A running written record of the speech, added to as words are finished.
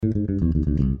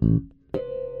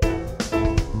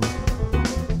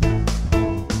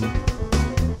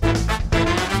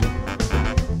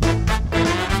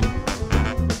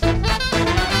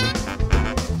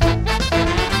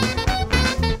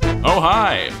Oh,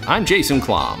 hi, I'm Jason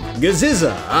Klom.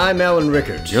 Gaziza, I'm Alan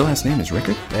Rickard. Your last name is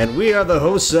Rickard? And we are the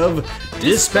hosts of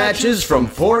Dispatches from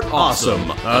Fort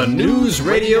Awesome, a news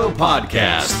radio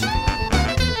podcast.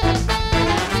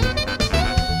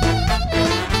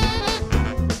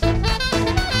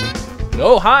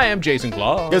 Oh, hi, I'm Jason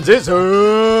Klom.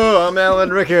 Gaziza, I'm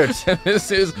Alan Rickard. This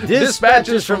is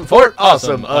Dispatches from Fort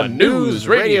Awesome, a news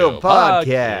radio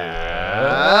podcast.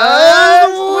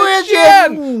 Which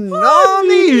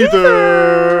none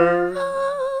either.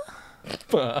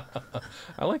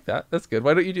 I like that. That's good.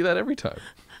 Why don't you do that every time?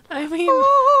 I mean,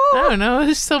 I don't know.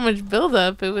 There's so much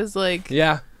buildup. It was like,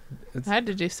 Yeah, I had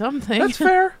to do something. that's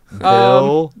fair.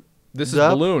 Bill. This is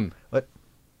Up. Balloon. What?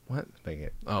 What? Make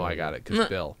it. Oh, I got it, because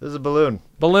Bill. This is a balloon.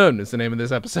 Balloon is the name of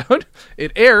this episode.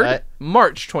 It aired Right.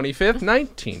 March 25th,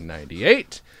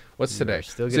 1998. What's today?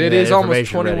 still So getting it that is almost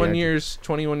information 21 ready, aren't you? years.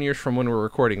 21 years from when we're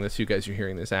recording this. You guys are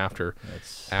hearing this after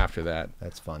that.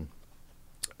 That's fun.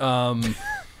 Um,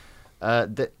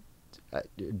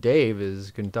 Dave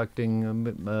is conducting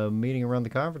a meeting around the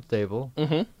conference table,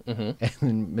 and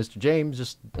Mr. James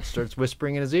just starts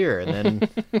whispering in his ear, and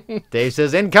then Dave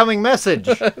says, "Incoming message."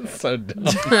 so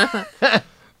dumb.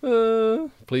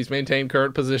 Please maintain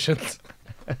current positions.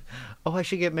 Oh, I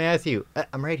should get Matthew.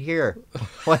 I'm right here.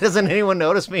 Why doesn't anyone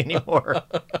notice me anymore?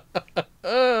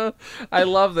 I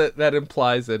love that. That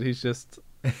implies that he's just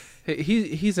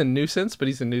he's a nuisance, but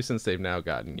he's a nuisance they've now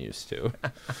gotten used to.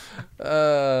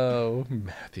 Oh,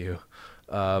 Matthew.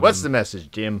 What's the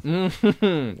message, Jim?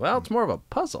 Well, it's more of a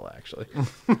puzzle, actually.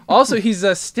 Also, he's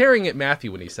staring at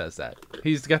Matthew when he says that.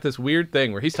 He's got this weird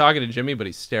thing where he's talking to Jimmy, but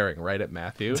he's staring right at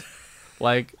Matthew.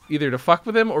 Like, either to fuck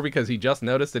with him or because he just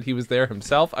noticed that he was there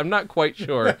himself. I'm not quite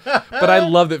sure. But I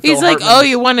love that Phil He's like, Hartman- oh,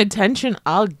 you want attention?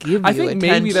 I'll give you I think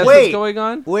attention. maybe that's Wait. what's going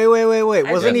on. Wait.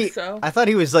 Wasn't think he? so. I thought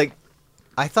he was like.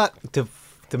 I thought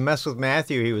to mess with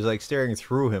Matthew, he was like staring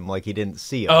through him, like he didn't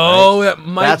see him. Oh, right? that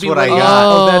might That's be what I he- got.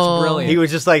 Oh, that's Oh. brilliant. He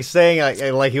was just like saying,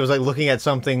 like he was like looking at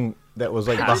something that was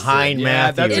like behind Yeah,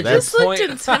 Matthew. that's a It good just looked point.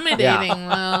 intimidating,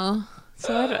 though.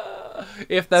 So I don't...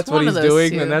 If that's It's what one he's of those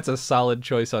doing, two. then that's a solid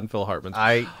choice on Phil Hartman's.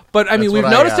 But I mean, that's we've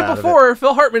what I noticed got it out of before.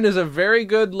 Phil Hartman is a very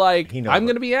good, like, He knows I'm what-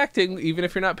 going to be acting even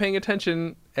if you're not paying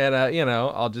attention, and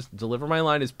I'll just deliver my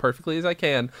line as perfectly as I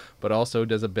can, but also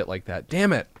does a bit like that.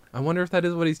 Damn it! I wonder if that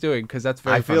is what he's doing, because that's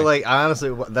very. I feel funny. like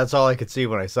honestly, that's all I could see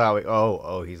when I saw it.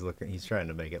 Oh, he's looking. He's trying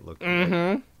to make it look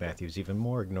like Matthew's even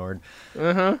more ignored.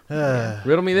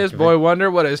 Riddle me this, boy wonder.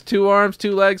 What has 2 arms,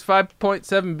 2 legs,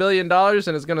 $5.7 billion,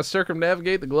 and is going to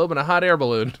circumnavigate the globe in a hot air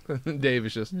balloon? Dave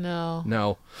is just No.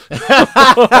 no.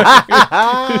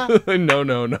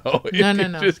 No. No.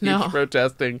 It just No. keeps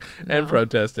protesting and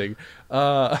protesting.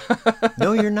 No,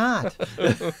 you're not.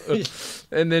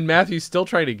 And then Matthew's still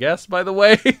trying to guess, by the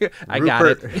way. I got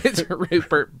it. Rupert. It's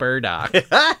Rupert Murdoch.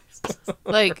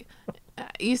 Like,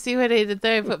 you see what I did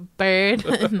there? I put bird.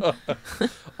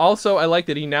 Also, I like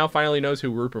that he now finally knows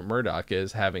who Rupert Murdoch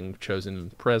is, having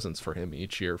chosen presents for him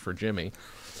each year for Jimmy.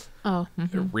 Oh.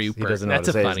 Rupert. He doesn't know That's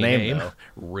how to a say his funny name, name. though.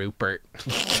 Rupert.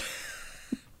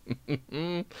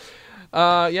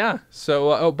 Yeah.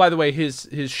 So, by the way, his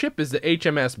ship is the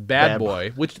HMS Bad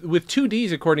Boy, which with 2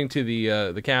 D's according to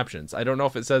the captions. I don't know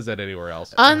if it says that anywhere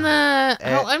else. On the...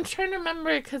 Oh, I'm trying to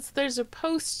remember because there's a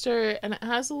poster and it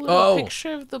has a little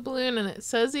picture of the balloon and it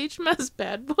says HMS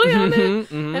Bad Boy on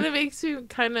it. And it makes you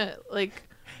kind of like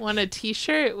want a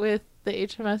t-shirt with the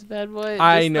HMS Bad Boy.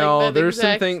 I just know like that there's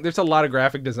exact- there's a lot of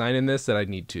graphic design in this that I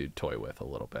need to toy with a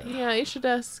little bit. Yeah, you should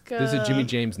ask... There's a Jimmy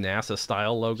James NASA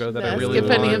style logo that I ask really if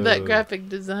want. any of that graphic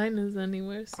design is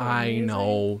anywhere. So I amazing.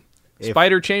 know.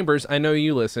 Spider Chambers, I know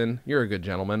you listen. You're a good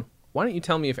gentleman. Why don't you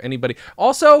tell me if anybody...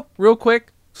 Also, real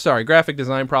quick, sorry, graphic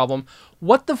design problem.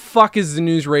 What the fuck is the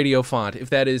news radio font? If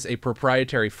that is a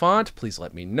proprietary font, please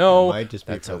let me know. It might just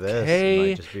be That's for this. It okay,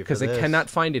 might just be for because I this. cannot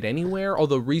find it anywhere.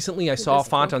 Although recently I saw a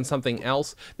font on something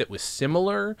else that was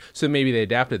similar, so maybe they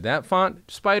adapted that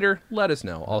font. Spider, let us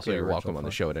know. Also, you're welcome on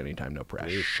the show at any time, no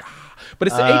pressure. But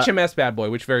it's the HMS Bad Boy,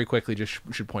 which very quickly just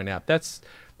should point out that's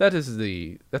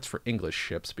for English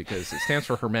ships because it stands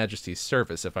for Her Majesty's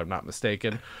Service, if I'm not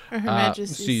mistaken. Or Her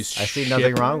Majesty's. I see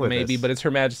nothing wrong with maybe, this. but it's Her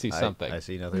Majesty's something. I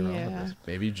see nothing wrong with Yeah. this.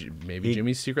 Maybe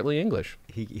Jimmy's secretly English.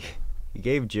 He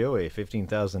gave Joe a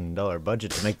 $15,000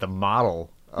 budget to make the model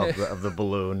of the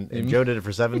balloon, and Joe did it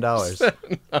for $7.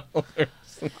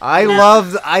 I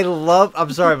love.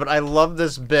 I'm sorry, but I love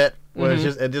this bit where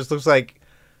it just looks like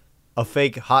a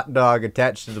fake hot dog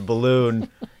attached to the balloon.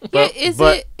 Yeah, is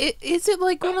it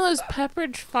like one of those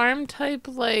Pepperidge Farm type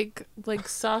like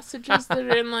sausages that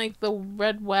are in like the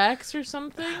red wax or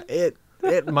something? It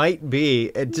might be.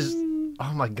 It just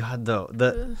oh my god though.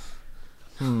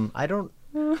 I don't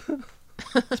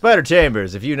Spider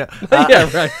Chambers, if you know. Yeah,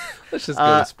 right. Let's just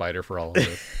go to Spider for all of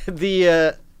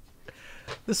this.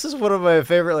 This is one of my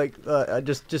favorite like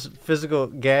just physical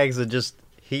gags that just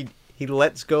he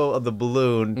lets go of the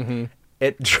balloon. Mm-hmm.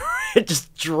 It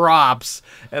just drops,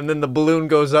 and then the balloon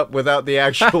goes up without the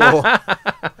actual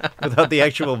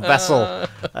vessel.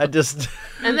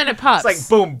 And then it pops. It's like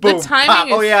boom, boom, the timing pop.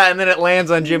 Is, oh yeah, and then it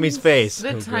lands on Jimmy's face.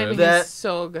 The timing that, is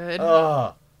so good.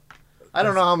 I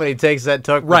don't know how many takes that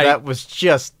took, but that was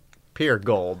just pure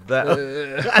gold.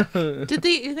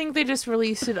 You think they just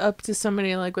released it up to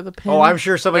somebody like with a pin? Oh, I'm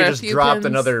sure somebody just dropped pins?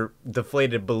 another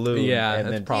deflated balloon. Yeah, and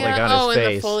then probably got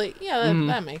his face.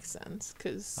 That makes sense.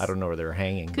 Cause I don't know where they were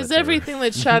hanging. Because everything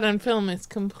that's shot on film is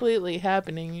completely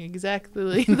happening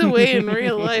exactly the way in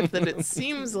real life that it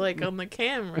seems like on the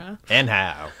camera. And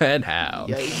how?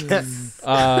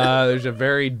 There's a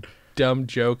very dumb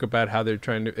joke about how they're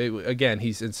trying to. Again,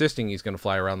 he's insisting he's going to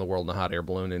fly around the world in a hot air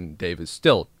balloon, and Dave is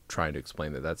still trying to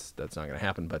explain that that's not going to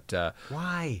happen. But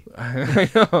why? I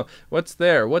know. What's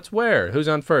there? What's where? Who's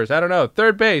on first? I don't know.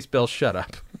 Third base. Bill, shut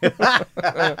up.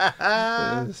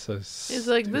 So he's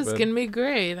like, this can be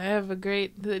great. I have a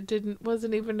great that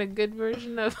wasn't even a good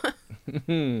version of.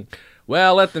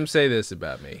 Well, let them say this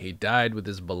about me. He died with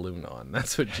his balloon on.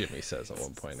 That's what Jimmy says at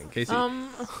one point. In case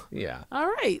yeah. All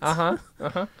right.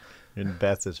 And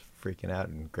Beth is freaking out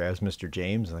and grabs Mr.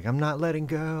 James and like, I'm not letting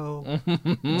go.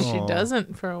 She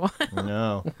doesn't for a while.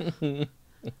 No.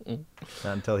 Not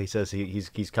until he says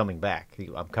he's coming back.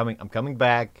 I'm coming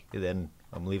back. And then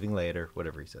I'm leaving later.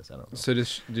 Whatever he says, I don't know. So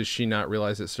does she not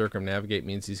realize that circumnavigate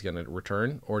means he's going to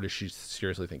return, or does she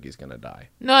seriously think he's going to die?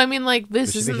 No, I mean like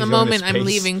this isn't the moment I'm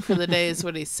leaving for the day. Is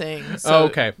what he's saying. So,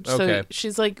 okay. So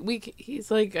she's like, he's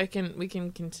like, we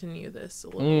can continue this a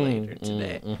little later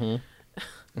today.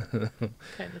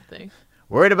 Kind of thing.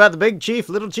 Worried about the big chief,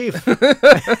 little chief.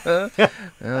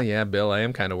 Well, yeah, Bill, I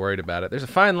am kind of worried about it. There's a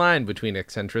fine line between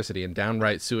eccentricity and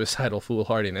downright suicidal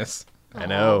foolhardiness. I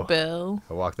know. Bill.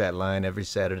 I walk that line every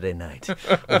Saturday night.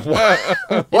 It's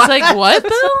like, what,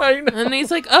 Bill? And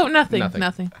he's like, oh,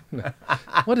 nothing.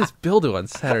 What does Bill do on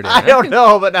Saturday night? I don't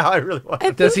know, but now I really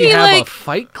want. Does he have a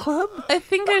fight club? I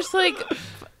think there's like...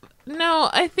 No,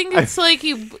 I think it's like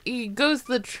he goes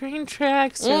to the train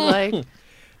tracks or like...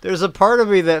 There's a part of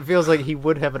me that feels like he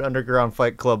would have an underground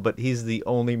fight club, but he's the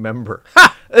only member.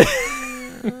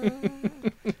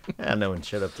 No one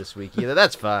shut up this week either.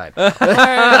 That's fine.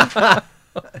 I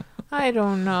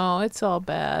don't know. It's all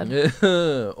bad.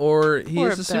 Or he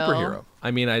Poor is a Bill. superhero. I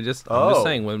mean, I'm just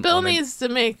saying when Bill needs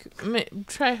to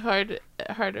try harder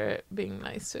at being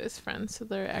nice to his friends, so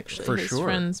they're actually his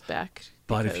friends back.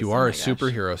 But if you are a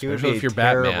superhero, especially if you're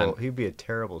Batman, he'd be a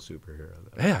terrible superhero.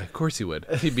 Though. Yeah, of course he would.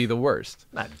 He'd be the worst.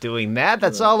 Not doing that.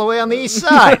 That's all the way on the east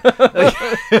side.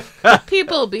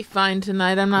 People will be fine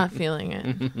tonight. I'm not feeling it.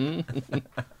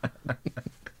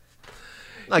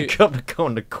 Not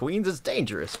going to Queens. It's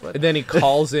dangerous. But and then he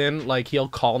calls in, like he'll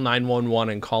call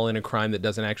 911 and call in a crime that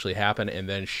doesn't actually happen, and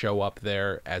then show up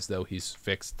there as though he's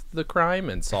fixed the crime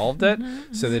and solved it,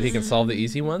 so that he can solve the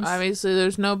easy ones. Obviously,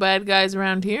 there's no bad guys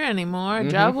around here anymore.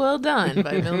 Job well done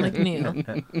by Bill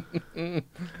McNeil.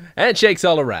 Handshakes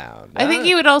all around. I think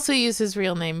he would also use his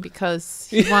real name because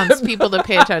he wants people to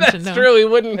pay attention to him. That's true. He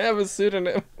wouldn't have a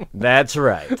pseudonym. That's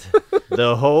right.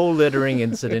 The whole littering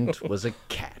incident was a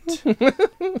cat.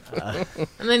 And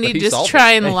then he'd just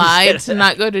try and lie to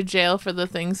not go to jail for the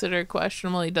things that are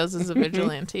questionable he does as a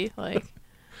vigilante. And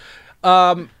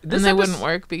they wouldn't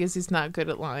work because he's not good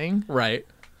at lying. Right.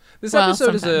 This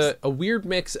episode is a weird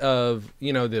mix of,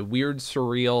 the weird,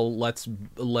 surreal,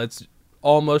 let's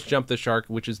almost jump the shark,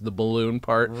 which is the balloon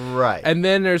part. Right. And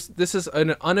then this is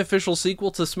an unofficial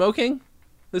sequel to Smoking.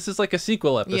 This is like a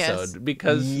sequel episode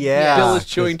because Bill is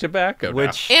chewing tobacco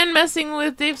and messing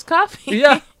with Dave's coffee.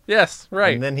 Yeah. Yes,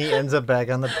 right. And then he ends up back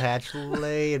on the patch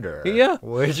later. Yeah.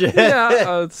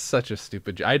 It's such a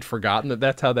stupid... I'd forgotten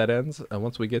that's how that ends.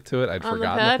 Once we get to it, I'd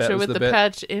forgotten that was with the bit.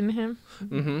 Patch in him. He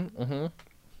but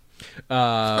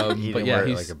didn't wear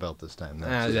it like a belt this time.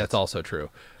 That's also true.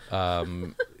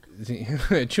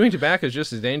 Chewing tobacco is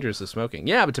just as dangerous as smoking.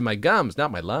 Yeah, but to my gums,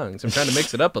 not my lungs. I'm trying to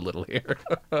mix it up a little here.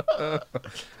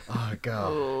 Oh,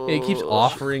 God. He keeps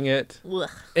offering it. Ugh.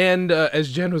 And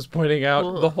as Jen was pointing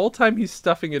out, the whole time he's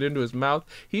stuffing it into his mouth,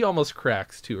 he almost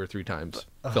cracks 2 or 3 times.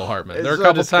 Phil Hartman. it's There are a so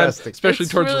couple times, disgusting. especially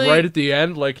It's towards really- right at the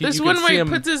end, like There's you one can where see he him.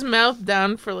 puts his mouth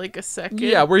down for like a second.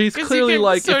 Yeah, where he's 'Cause you clearly can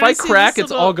like, if sorta I see crack, this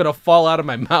it's little- all gonna fall out of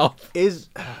my mouth. Is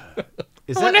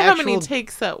I that wonder how many actual-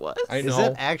 takes that was. I Is know.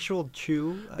 that actual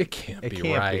chew? It can't It be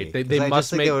can't right. be, They 'cause I must just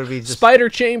think make it would be just- Spider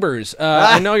Chambers.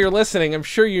 I know you're listening. I'm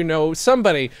sure you know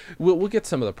somebody. We'll get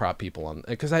some of the prop people on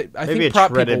because I Maybe think a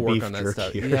prop shredded people work beef on that jerky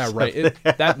stuff. or Yeah,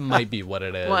 right. That might be what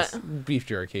it is. What? Beef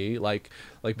jerky, like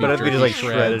beef But it'd be jerky just like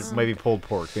shreds. shredded, maybe pulled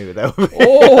pork. Maybe that would be.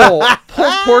 Oh,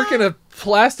 pulled pork in a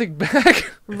plastic bag.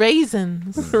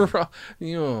 Raisins.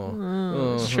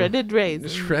 Shredded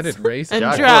raisins. Shredded raisins. And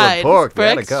Jack dried pork, for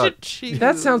man, a extra cut. cheese.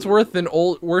 That sounds worse than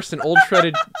old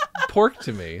shredded pork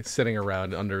to me, sitting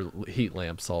around under heat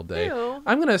lamps all day. Ew.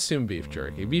 I'm gonna assume beef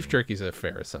jerky. Beef jerky's a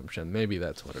fair assumption. Maybe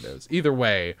that's what it is. Either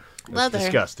way, Leather.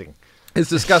 Disgusting. it's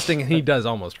disgusting, and he does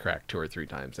almost crack 2 or 3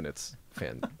 times, and it's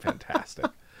fantastic.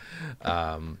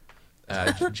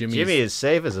 Jimmy is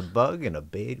safe as a bug in a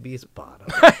baby's bottom.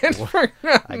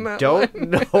 I don't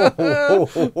know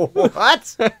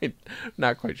what.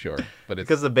 Not quite sure, but it's.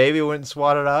 Because the baby wouldn't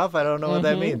swat it off. I don't know what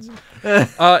that means.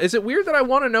 Is it weird that I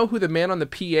want to know who the man on the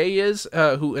PA is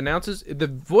who announces? The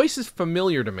voice is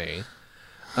familiar to me.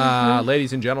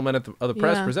 Ladies and gentlemen of the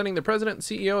press, Yeah. presenting the president and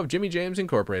CEO of Jimmy James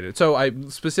Incorporated. So I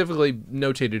specifically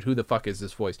notated who the fuck is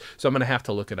this voice. So I'm going to have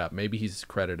to look it up. Maybe he's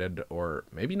credited or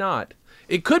maybe not.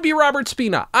 It could be Robert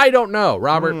Spina. I don't know.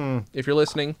 Robert, if you're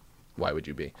listening, why would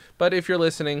you be? But if you're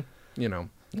listening,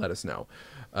 let us know.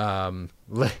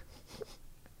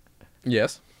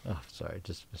 Yes. Oh, sorry,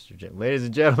 just Mr. Jim. Ladies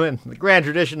and gentlemen, the grand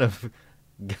tradition of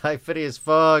Guy Phineas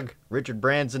Fogg, Richard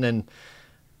Branson, and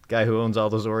guy who owns all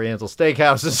those Oriental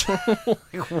steakhouses.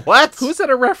 What? Who's that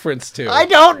a reference to? I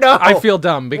don't know. I feel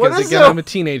dumb because, is again, it? I'm a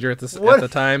teenager at the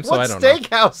time, so I don't know. What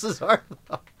steakhouses are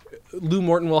those? Lou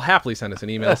Morton will happily send us an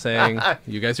email saying,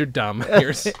 you guys are dumb.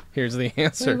 Here's the We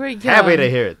answer. were young. Happy to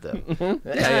hear it, though.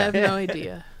 I have no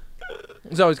idea.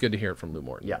 It's always good to hear it from Lou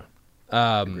Morton. Yeah.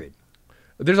 Agreed.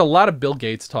 There's a lot of Bill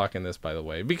Gates talk in this, by the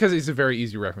way, because he's a very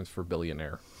easy reference for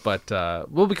billionaire. But,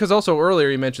 because also earlier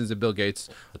he mentions that Bill Gates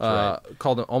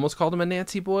almost called him a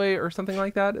Nancy boy or something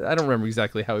like that. I don't remember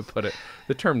exactly how he put it.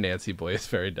 The term Nancy boy is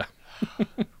very dumb.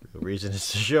 The reason is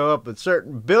to show up with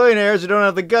certain billionaires who don't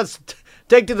have the guts to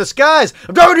take to the skies.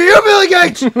 I'm talking to you, Billy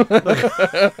Gates!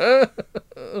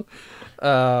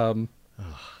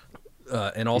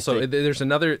 And also, there's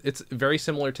another. It's very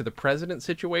similar to the president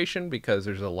situation because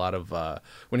there's a lot of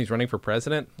when he's running for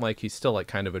president, like he's still like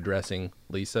kind of addressing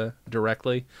Lisa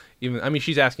directly.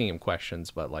 She's asking him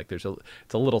questions, but like it's a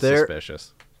little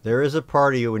suspicious. There is a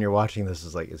part of you when you're watching this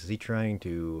is like, is he trying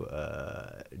to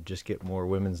just get more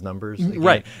women's numbers? Again?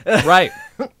 Right.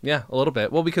 Yeah, a little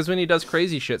bit. Well, because when he does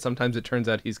crazy shit, sometimes it turns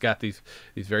out he's got these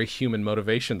very human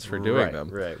motivations for doing them.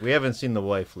 Right. We haven't seen the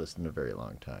wife list in a very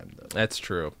long time, though. That's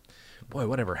true. Boy,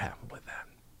 whatever happened with that?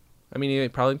 He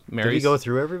probably married. Did he go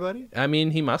through everybody?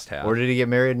 He must have. Or did he get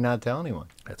married and not tell anyone?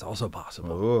 That's also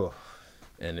possible. Ooh.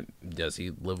 And does he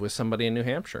live with somebody in New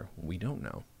Hampshire? We don't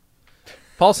know.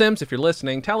 Paul Sims, if you're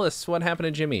listening, tell us what happened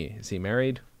to Jimmy. Is he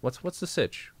married? What's the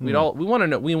sitch? We want to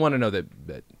know. We want to know that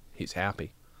he's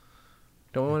happy.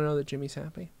 Don't we want to know that Jimmy's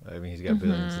happy? He's got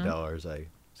billions of dollars.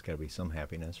 It's got to be some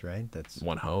happiness, right?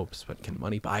 One hopes, but can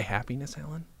money buy happiness,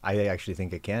 Alan? I actually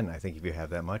think it can. I think if you have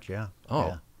that much, yeah. Oh,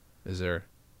 Yeah. is there?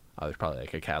 Oh, there's probably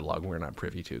like a catalog we're not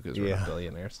privy to because we're not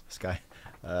billionaires. Sky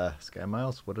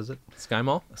Miles. What is it? Sky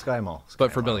Mall, Sky Mall.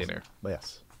 but for Miles. billionaire.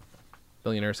 Yes.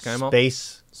 Billionaire Sky Mall.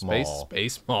 Space Mall.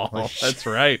 Space Mall. That's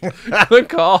right. Good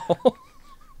call.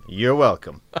 You're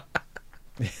welcome.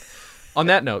 On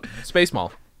that note, Space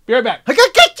Mall. Be right back. I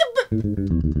gotta get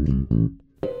you.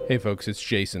 Hey folks, it's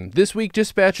Jason. This week,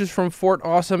 Dispatches from Fort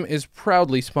Awesome is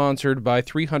proudly sponsored by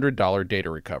 $300 Data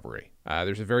Recovery.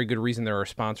 There's a very good reason they're our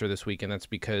sponsor this week, and that's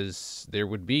because there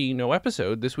would be no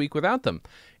episode this week without them.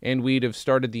 And we'd have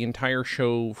started the entire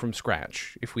show from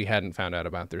scratch if we hadn't found out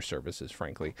about their services,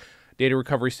 frankly. Data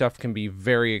recovery stuff can be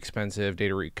very expensive.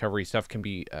 Data recovery stuff can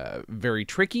be very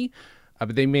tricky.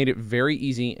 But they made it very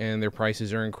easy, and their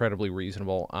prices are incredibly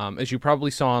reasonable. As you probably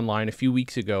saw online a few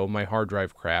weeks ago, my hard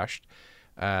drive crashed.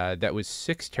 That was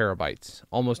 6 terabytes,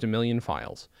 almost 1 million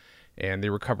files, and they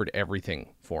recovered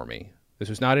everything for me. This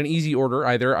was not an easy order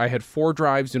either. I had 4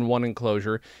 drives in one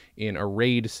enclosure in a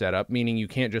RAID setup, meaning you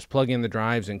can't just plug in the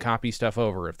drives and copy stuff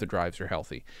over if the drives are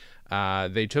healthy.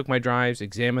 They took my drives,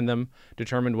 examined them,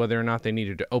 determined whether or not they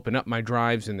needed to open up my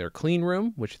drives in their clean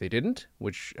room, which they didn't,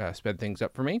 which sped things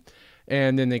up for me.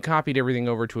 And then they copied everything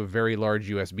over to a very large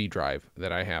USB drive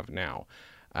that I have now.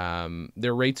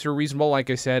 Their rates are reasonable, like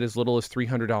I said, as little as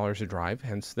 $300 a drive,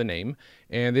 hence the name.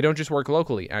 And they don't just work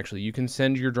locally, actually. You can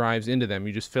send your drives into them.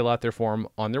 You just fill out their form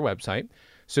on their website.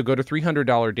 So go to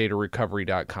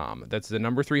 $300datarecovery.com. That's the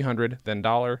number 300, then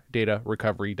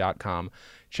 $datarecovery.com.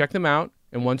 Check them out,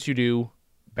 and once you do,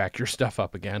 back your stuff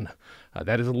up again.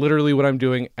 That is literally what I'm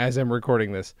doing as I'm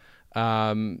recording this.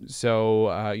 I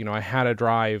had a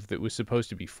drive that was supposed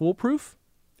to be foolproof,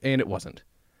 and it wasn't.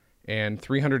 And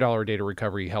 $300 data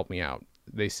recovery helped me out.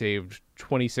 They saved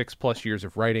 26 plus years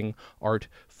of writing, art,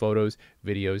 photos,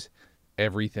 videos,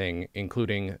 everything,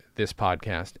 including this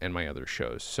podcast and my other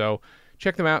shows. So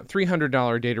check them out,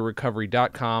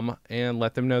 $300datarecovery.com, and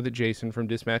let them know that Jason from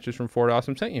Dispatches from Fort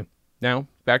Awesome sent you. Now,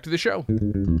 back to the show.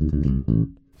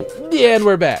 Yeah, and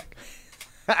we're back.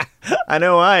 I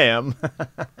know I am.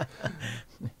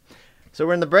 So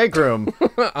we're in the break room.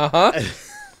 Uh-huh.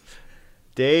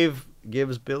 Dave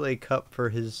gives Bill a cup for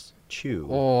his chew.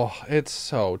 Oh, it's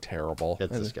so terrible.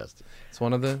 That's disgusting. It's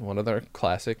one of the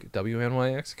classic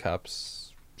WNYX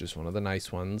cups, just one of the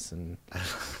nice ones, and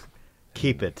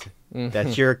Keep it.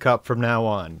 That's your cup from now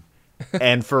on.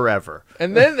 And forever.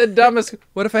 And then the dumbest,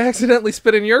 what if I accidentally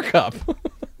spit in your cup?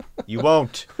 You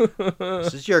won't.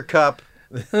 This is your cup.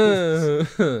 This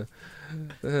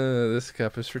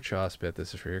cup is for Chawspit.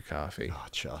 This is for your coffee. Oh,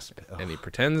 Chawspit. Oh. And he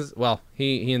pretends, well,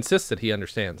 he insists that he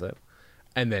understands it.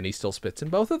 And then he still spits in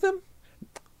both of them?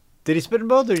 Did he spit in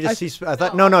both, or just I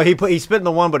thought no, he spit in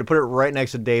the one, but he put it right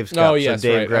next to Dave's cup. Oh yes, so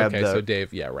Dave right. grabbed Okay, the... so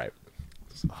Dave, yeah, right.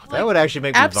 That would actually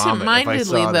make me vomit if I absent-mindedly,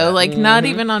 saw though, that. like not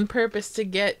even on purpose to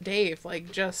get Dave,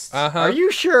 like just. Are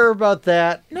you sure about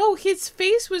that? No, his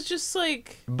face was just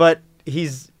like. But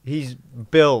he's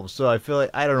Bill, so I feel like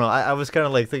I don't know. I was kind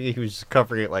of like thinking he was just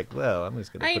covering it, like, well, I'm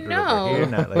just gonna put it over here.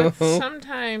 Not like...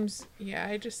 Sometimes, yeah,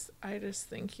 I just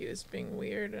think he was being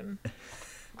weird and.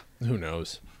 Who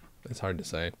knows? It's hard to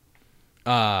say.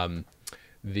 As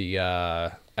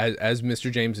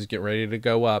Mr. James is getting ready to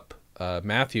go up,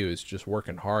 Matthew is just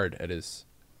working hard at his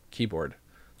keyboard,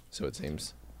 so it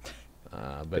seems.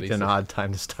 But it's an odd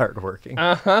time to start working.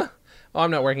 Oh,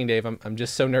 I'm not working, Dave. I'm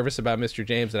just so nervous about Mr.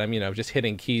 James that I'm just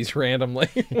hitting keys randomly.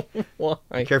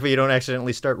 Why? Careful you don't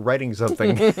accidentally start writing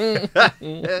something.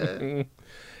 And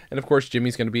of course,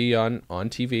 Jimmy's going to be on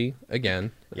TV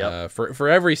again. Yep. For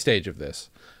every stage of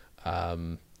this.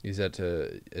 He's at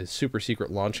a super secret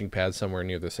launching pad somewhere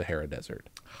near the Sahara Desert.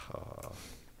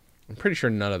 I'm pretty sure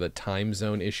none of the time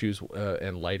zone issues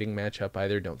and lighting match up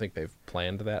either. Don't think they've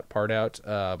planned that part out.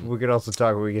 We could also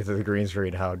talk when we get to the green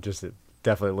screen how just it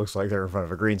definitely looks like they're in front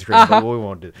of a green screen, but we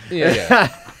won't do that.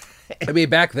 Yeah. I mean,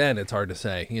 back then it's hard to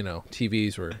say.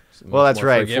 TVs were well, that's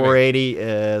right. Forgiving. 480,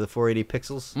 the 480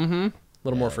 pixels. Mm-hmm. A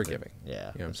little more forgiving.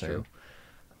 Yeah, you know what I'm saying.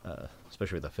 True.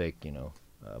 Especially with the fake,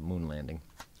 moon landing.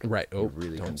 Right. Oh,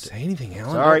 really don't say anything,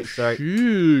 Alan. Sorry.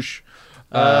 Shoosh.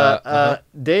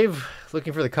 Dave,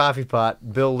 looking for the coffee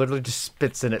pot. Bill literally just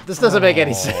spits in it. This doesn't make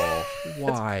any sense.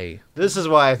 Why? This is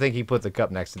why I think he put the cup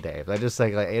next to Dave. I just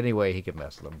think any way he can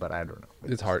mess with him, but I don't know.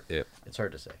 It's hard. It's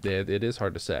hard to say. It is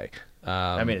hard to say.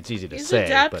 I mean, it's easy to He's say, but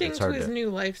adapting it's to hard his to... new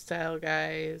lifestyle,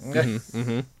 guys.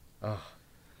 Oh,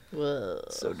 Whoa.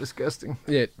 so disgusting.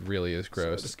 It really is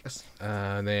gross. So disgusting.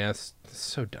 And they asked,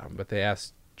 so dumb, but they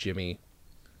asked Jimmy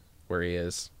where he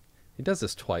is. He does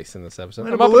this twice in this episode.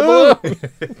 I'm up in a balloon.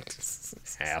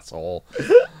 Asshole.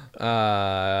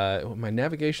 My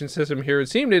navigation system here, it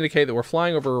seemed to indicate that we're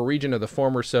flying over a region of the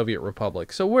former Soviet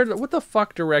Republic. So what the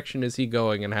fuck direction is he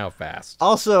going and how fast?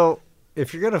 Also,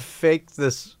 if you're going to fake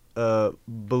this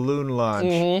balloon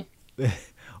launch,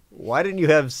 why didn't you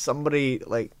have somebody,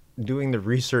 doing the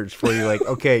research for you?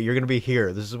 Okay, you're going to be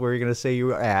here. This is where you're going to say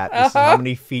you're at. This is how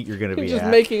many feet you're going to be Just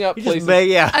at. making up places.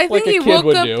 I Like think a he kid woke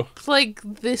would up do.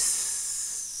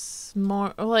 this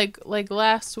more like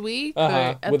last week or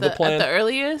at with the plan. at the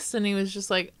earliest, and he was just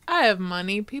like, I have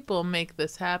money. People make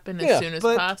this happen as soon as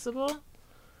possible.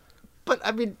 But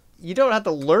I mean, you don't have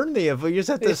to learn the info. You just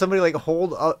have to somebody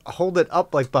hold it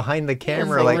up behind the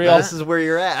camera, real. this is where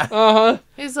you're at.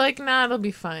 He's like, nah, it'll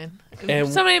be fine.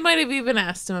 And somebody might have even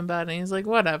asked him about it. And he's like,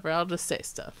 whatever, I'll just say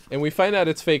stuff. And we find out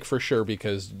it's fake for sure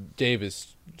because Dave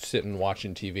is sitting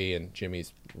watching TV and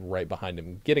Jimmy's right behind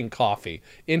him getting coffee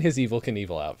in his Evel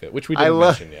Knievel outfit, which we didn't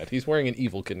mention yet. He's wearing an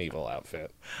Evel Knievel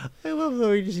outfit. I love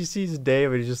though he sees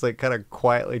Dave and he's just kind of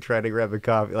quietly trying to grab a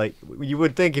coffee. You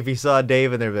would think if he saw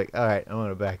Dave and they'd be like, all right, I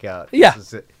want to back out. Yeah.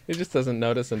 He just doesn't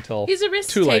notice until He's a risk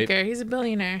too late. taker. He's a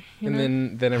billionaire.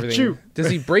 And then everything. Does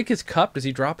he break his cup? Does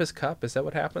he drop his cup? Is that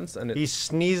what happens? And He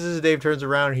sneezes, Dave turns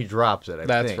around, and he drops it.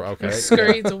 I think, okay. right?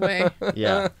 Scurries away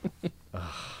Yeah.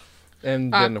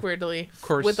 and then awkwardly, of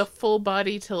course, with a full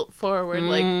body tilt forward,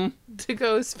 like to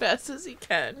go as fast as he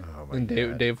can. Oh my and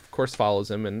God. Dave of course follows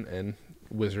him and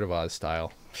Wizard of Oz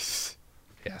style.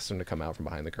 He asks him to come out from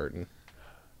behind the curtain.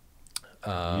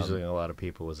 Usually a lot of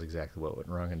people was exactly what went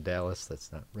wrong in Dallas.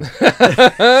 That's not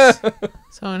right.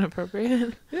 So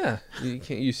inappropriate. Yeah, you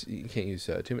can't use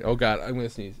too many. Oh God, I'm gonna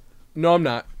sneeze. No, I'm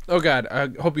not. Oh God, I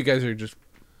hope you guys are just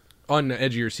on the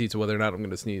edge of your seats of whether or not I'm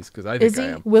gonna sneeze because I think Is he? I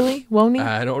am. Will he? Won't he?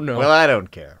 I don't know. Well, I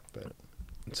don't care, but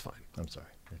It's fine. I'm sorry.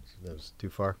 That was too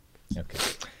far. Okay.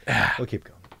 We'll keep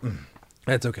going.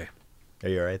 That's okay. Are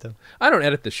you all right, though? I don't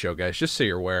edit this show, guys. Just so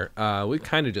you're aware. We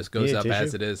kind of just goes need a up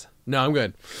as tissue? it is. No, I'm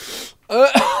good.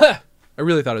 I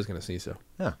really thought I was gonna sneeze, so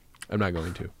Huh. I'm not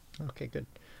going to. Okay, good.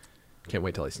 Can't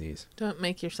wait till I sneeze. Don't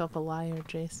make yourself a liar,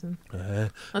 Jason. I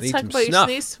Let's need talk some about snuff. your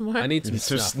sneeze some more. I need some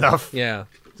Some snuff. snuff. Yeah.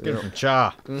 Let's get it from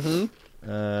Cha.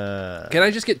 Can I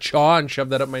just get chaw and shove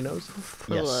that up my nose?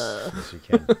 Yes. Yes, you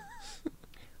can.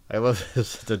 I love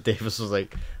this. That Davis was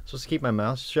like, supposed to keep my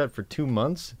mouth shut for 2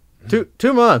 months? 2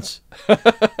 months.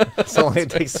 That's all it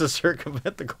takes to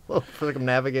circumvent the globe,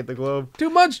 navigate the globe. 2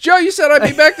 months, Joe. You said I'd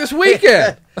be back this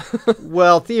weekend.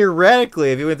 Well,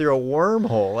 theoretically, if you went through a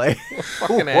wormhole, like,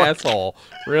 Fucking asshole.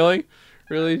 Really?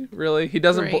 He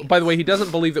doesn't. Great. By the way, he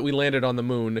doesn't believe that we landed on the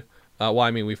moon. Well,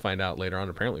 I mean, we find out later on.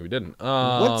 Apparently, we didn't.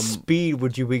 what speed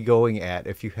would you be going at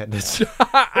if you had to?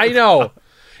 I know.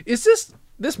 Is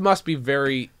this must be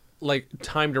very like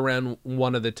timed around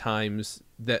one of the times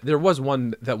that there was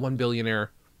one billionaire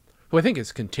who I think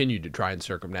has continued to try and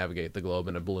circumnavigate the globe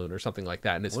in a balloon or something like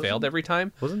that, and it's failed every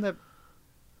time. Wasn't that?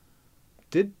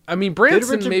 I mean, Branson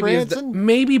Richard maybe Branson?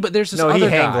 maybe, but there's this No, other he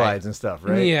hang guy. glides and stuff,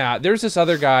 right? Yeah, there's this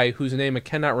other guy whose name I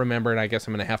cannot remember, and I guess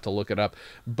I'm gonna have to look it up.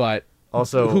 But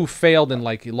Also, who failed and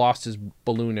like he lost his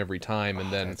balloon every time,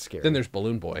 and then that's scary. then there's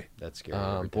Balloon Boy. That's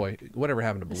scary. Boy, whatever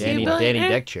happened to Balloon Danny- Boy? Danny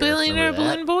Deckchair, Billionaire remember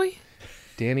that? balloon boy.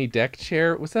 Danny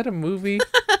Deckchair. Was that a movie?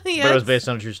 Yes. But it was based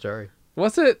on a true story,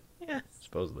 Was it Yes.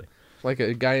 supposedly. like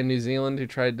a guy in New Zealand who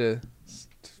tried to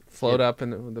float up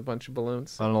with a bunch of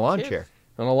balloons On a lawn Cute. chair.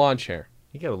 on a lawn chair?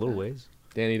 He got a little ways.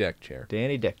 Danny Deckchair.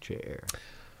 Danny Deckchair.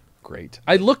 Great.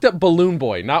 I looked up Balloon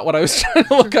Boy, not what I was trying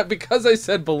to look up because I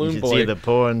said You Balloon should Boy. see the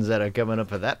porns that are coming up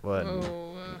for that one.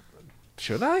 Oh,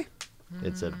 Should I?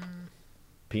 It's a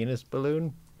penis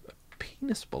balloon.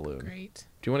 Penis balloon. great.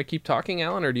 Do you want to keep talking,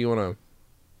 Alan, or do you want to?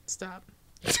 Stop.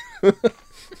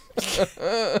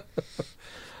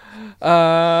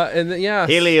 And then, yeah.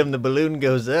 Helium, the balloon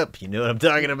goes up. You know what I'm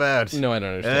talking about. No, I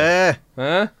don't understand.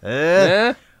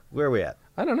 Huh? Where are we at?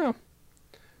 I don't know.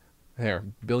 There,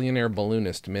 billionaire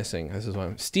balloonist missing. This is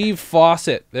one. Steve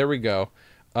Fawcett. There we go.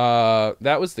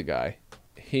 That was the guy.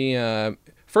 He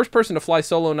first person to fly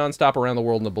solo nonstop around the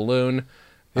world in a balloon.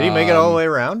 Did he make it all the way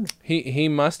around? He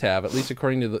must have, at least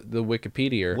according to the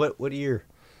Wikipedia. What year?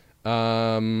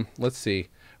 Let's see.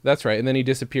 That's right. And then he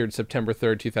disappeared September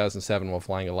 3rd, 2007 while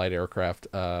flying a light aircraft.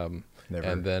 Never.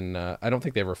 And then I don't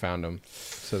think they ever found him,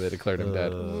 so they declared him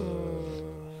dead.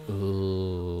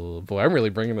 Ooh, boy, I'm really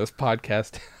bringing this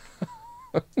podcast.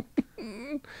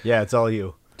 Yeah, it's all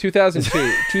you.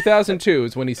 2002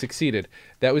 is when he succeeded.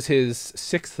 That was his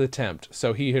 6th attempt,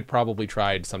 so he had probably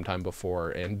tried sometime before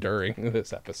and during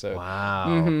this episode.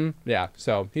 Wow. Yeah,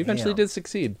 so he eventually Damn. did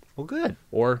succeed. Well, good.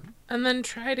 Or And then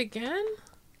tried again?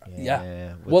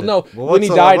 yeah. With Well, the- no. Well, When he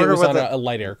what's the- I died, it wonder was what on the- a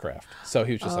light aircraft. So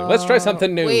he was just like, let's try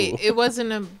something new. Wait, it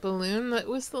wasn't a balloon that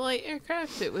was the light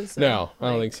aircraft? It was No,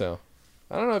 I don't think so.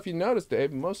 I don't know if you noticed,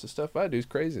 Dave. Most of the stuff I do is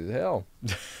crazy as hell.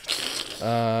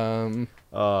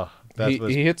 That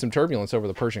was. He hit some turbulence over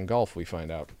the Persian Gulf, we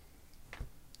find out.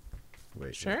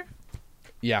 Wait, Sure.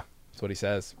 Yeah, that's what he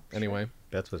says. Anyway.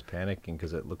 Beth was panicking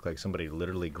because it looked like somebody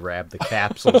literally grabbed the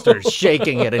capsule and started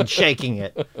shaking it and shaking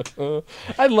it.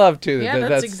 I'd love to. Yeah,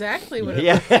 that's exactly what it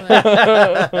Yeah.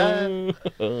 was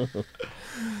like.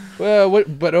 Well,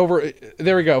 but over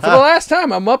there we go. For the last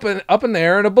time, I'm up in the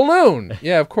air in a balloon.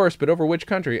 Yeah, of course, but over which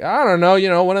country? I don't know. You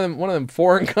know, one of them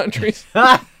foreign countries.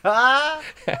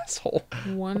 Asshole.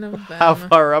 One of them. How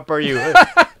far up are you?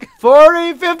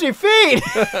 40, 50 feet.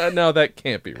 No, that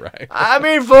can't be right. I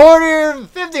mean, 40 or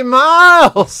 50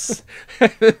 miles.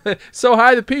 So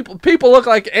high, the people look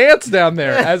like ants down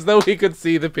there, as though we could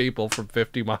see the people from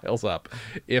 50 miles up,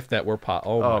 if that were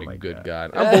possible. Oh my good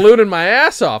God! I'm ballooning my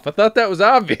ass off. I thought that was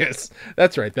obvious.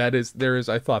 That's right. There is.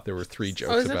 I thought there were 3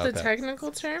 jokes Oh, is about that the that.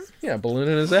 technical term? Yeah,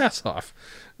 ballooning his ass off.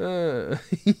 God.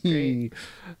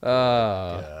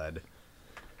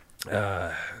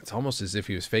 It's almost as if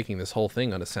he was faking this whole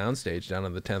thing on a soundstage down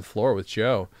on the 10th floor with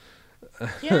Joe.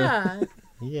 Yeah.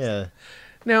 Yeah.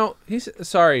 Now, he's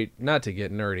sorry not to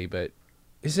get nerdy, but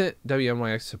isn't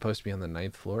WNYX supposed to be on the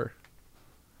 9th floor?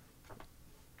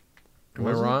 Am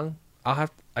I wrong?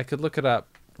 I could look it up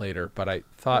later, but I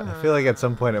thought I feel like at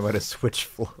some point it might have switched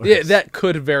floors. yeah, that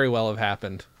could very well have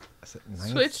happened. Is it ninth?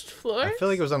 Switched floors? I feel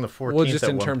like it was on the 14th. Well, just at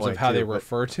in one terms of point, how they too, but-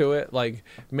 refer to it, like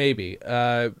maybe,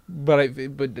 but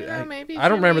Maybe I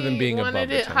don't remember Jimmy them being above wanted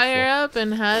the it 10th higher floor. up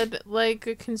and had like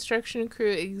a construction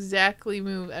crew exactly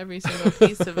move every single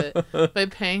piece of it by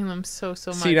paying them so much.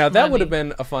 See, now that would have money.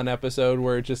 been a fun episode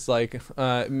where it's just like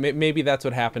maybe that's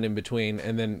what happened in between,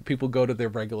 and then people go to their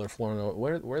regular floor and go,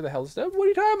 where the hell is that? What are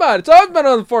you talking about? It's always been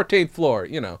on the 14th floor,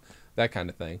 that kind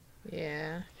of thing.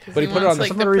 Yeah. 'Cause But he put it on wants, the-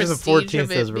 like, For some reason, the prestige 14th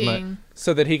of it does remind- being-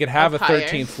 So that he could have a Up higher.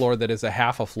 13th floor that is a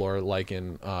half a floor, like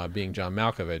in being John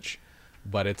Malkovich,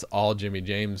 but it's all Jimmy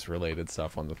James related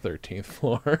stuff on the 13th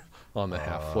floor, on the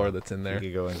half floor that's in You there.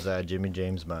 could go inside Jimmy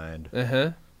James' mind.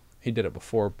 He did it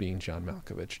before being John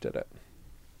Malkovich did it.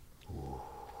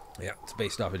 Yeah, it's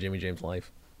based off of Jimmy James'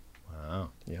 life. Wow.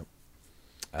 Yep.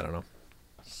 I don't know.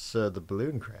 So the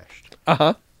balloon crashed.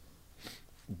 Uh-huh.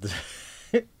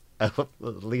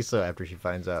 Lisa, after she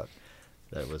finds out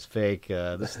that it was fake,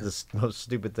 this is the most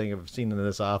stupid thing I've seen in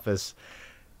this office.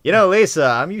 Lisa,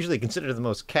 I'm usually considered the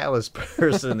most callous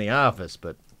person in the office,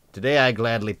 but today I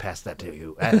gladly pass that to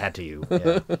you. That to you.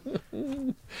 Yeah.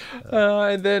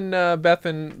 And then Beth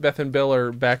and Bill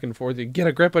are back and forth. You get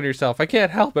a grip on yourself. I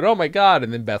can't help it. Oh my God!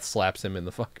 And then Beth slaps him in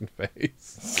the fucking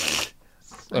face.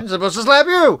 I'm supposed to slap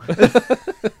you.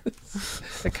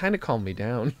 That kind of calmed me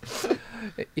down.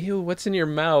 Ew, what's in your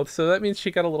mouth? So that means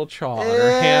she got a little chaw on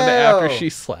her hand after Ew. she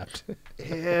slept.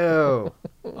 Ew.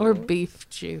 Or beef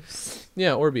juice.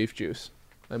 Yeah, or beef juice.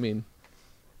 I mean,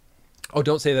 oh,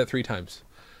 don't say that 3 times.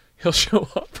 He'll show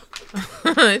up.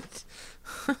 It's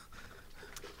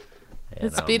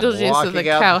And I'm Beetlejuice with a walking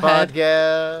out cow the head.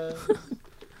 podcast.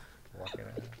 Walking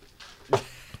out.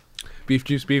 Beef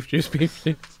juice, beef juice, beef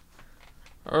juice.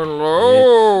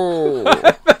 Hello.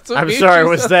 That's what I'm beef sorry, juice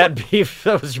was is. that beef?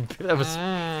 That was.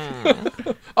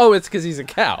 Oh, it's because he's a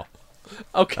cow.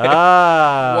 Okay.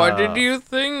 Ah. What did you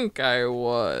think I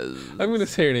was? I'm going to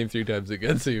say your name 3 times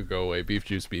again so you go away. Beef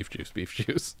juice, beef juice, beef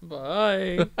juice.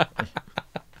 Bye.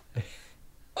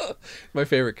 My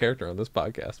favorite character on this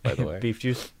podcast, by the way. Beef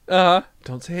juice?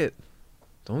 Don't say it.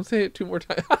 Don't say it 2 more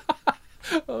times.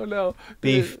 Oh, no.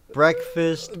 Beef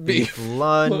breakfast, beef Beef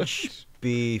lunch,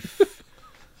 beef.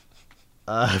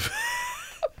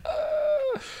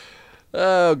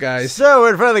 Oh, guys. So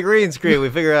in front of the green screen, we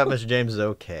figure out Mr. James is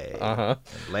okay. Uh-huh.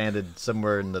 And landed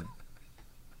somewhere in the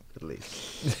Middle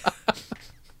East.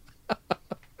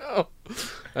 Oh,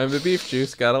 I'm the beef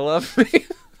juice. Gotta love me.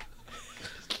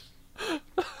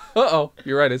 Uh-oh.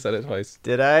 You're right. I said it twice.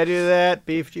 Did I do that,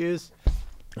 beef juice?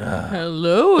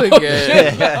 Hello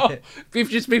again. No. Beef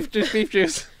juice, beef juice, beef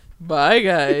juice. Bye,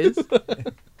 guys.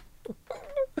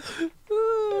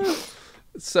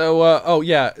 So, oh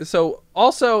yeah. So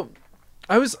also,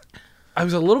 I was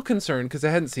a little concerned because I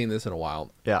hadn't seen this in a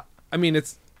while. Yeah. I mean,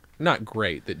 it's not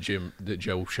great that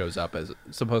Joe shows up as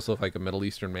supposed to look like a Middle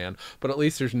Eastern man, but at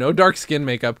least there's no dark skin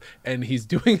makeup, and he's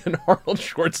doing an Arnold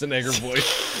Schwarzenegger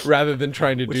voice rather than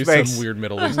trying to do makes some weird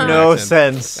Middle Eastern no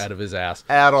accent sense out of his ass.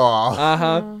 at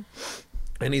all.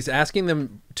 And he's asking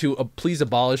them to please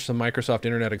abolish the Microsoft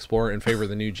Internet Explorer in favor of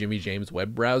the new Jimmy James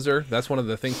web browser. That's one of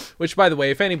the things, which, by the way,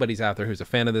 if anybody's out there who's a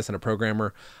fan of this and a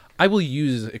programmer, I will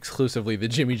use exclusively the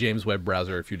Jimmy James web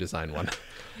browser if you design one.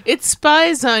 It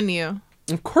spies on you.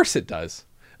 Of course it does.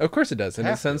 Of course it does. And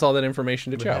it sends all that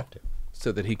information to Joe have to.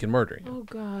 so that he can murder you. Oh,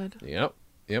 God. Yep.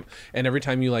 Yep. And every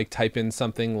time you type in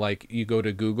something, like you go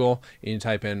to Google and you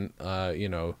type in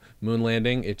moon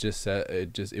landing, it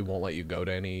won't let you go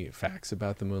to any facts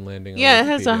about the moon landing. on Yeah, it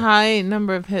has a Wikipedia. high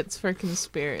number of hits for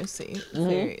conspiracy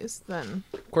theories then.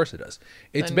 Of course it does.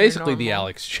 It's Then you're basically the normal.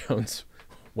 Alex Jones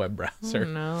web browser.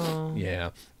 Oh, no. Yeah.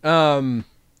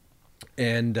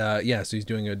 So he's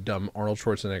doing a dumb Arnold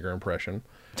Schwarzenegger impression,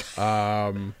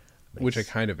 which I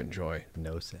kind of enjoy.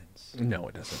 No sense. No,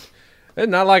 it doesn't. It's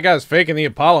not like I was faking the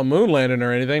Apollo moon landing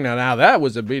or anything. Now that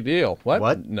was a big deal.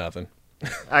 What? Nothing.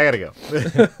 I gotta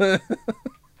go.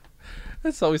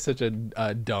 That's always such a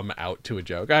dumb out to a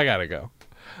joke. I gotta go.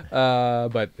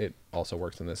 But it also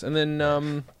works in this. And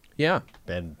then, yeah.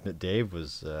 And Dave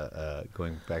was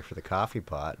going back for the coffee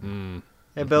pot.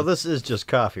 Hey, Bill, this is just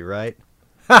coffee, right?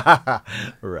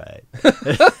 Right.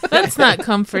 That's not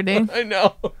comforting. I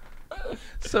know.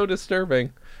 So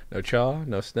disturbing. No chaw,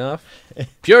 no snuff.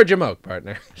 Pure jamoke,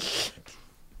 partner.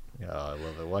 Oh, I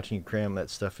love it. Watching you cram that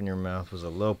stuff in your mouth was a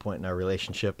low point in our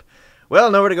relationship. Well,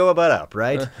 nowhere to go but up,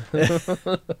 right?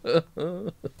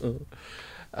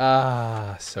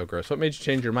 So gross. What made you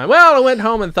change your mind? Well, I went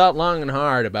home and thought long and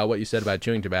hard about what you said about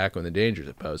chewing tobacco and the dangers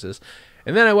it poses.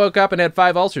 And then I woke up and had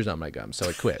 5 ulcers on my gums, so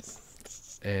I quit.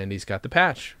 And he's got the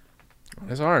patch on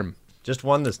his arm. Just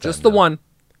one this time. Just the though. one.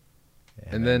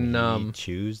 And then he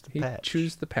chews the patch.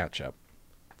 chews the patch up.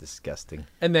 Disgusting.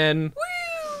 And then,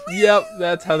 yep,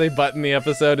 that's how they button the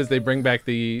episode. Is they bring back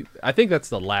the. I think that's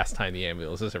the last time the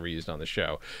ambulance is ever used on the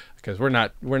show, because we're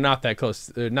not that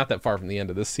close, not that far from the end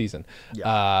of this season.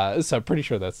 Yeah. So I'm pretty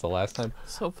sure that's the last time.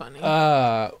 So funny.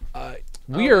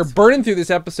 We are burning through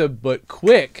this episode, but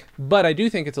quick. But I do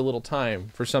think it's a little time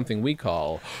for something we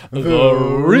call the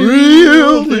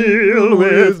real deal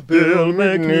with Bill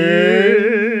McNeil.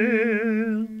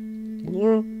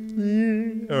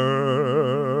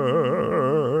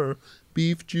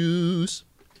 Beef juice.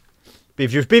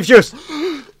 Beef juice, beef juice!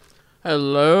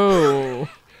 Hello.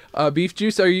 Beef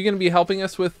juice, are you going to be helping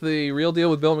us with the real deal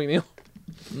with Bill McNeil?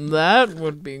 That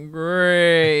would be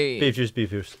great. Beef juice, beef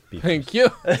juice, beef juice. Thank you.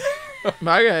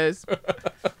 Bye, guys.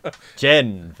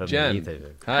 Jen from Jen. the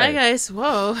Ether. Hi, guys.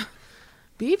 Whoa.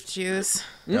 Beef juice.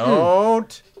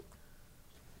 Don't.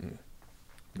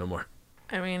 No more.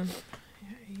 I mean,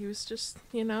 he was just,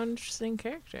 an interesting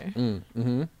character.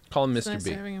 Mm-hmm. Call him It's Mr. nice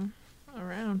B. having him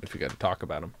around. If you got to talk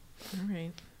about him. All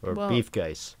right. Or Well- beef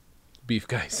guys. Beef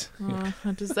guys. Well,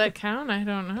 does that count? I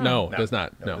don't know. No, it does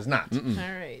not. No. It does not. Mm-mm.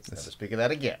 All right. Never speak of that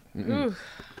again. Ooh. All right,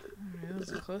 that was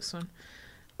a close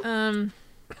one.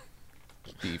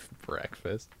 Beef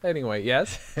breakfast. Anyway,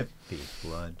 yes. Beef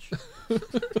lunch.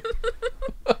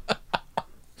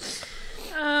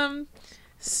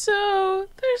 So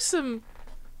there's some.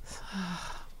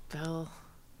 Bill.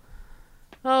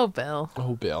 Oh, Bill.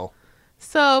 Oh, Bill.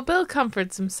 So Bill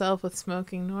comforts himself with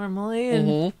smoking normally, and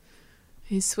Mm-hmm.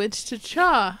 he switched to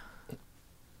Chaw.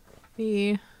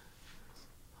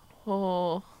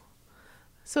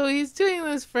 So he's doing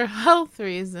this for health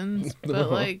reasons,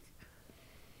 but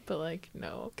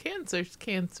no, cancer's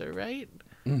cancer, right?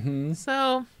 Mm-hmm.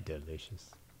 So,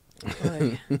 Delicious.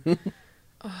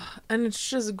 and it's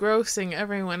just grossing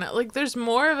everyone out. Like, there's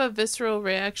more of a visceral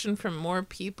reaction from more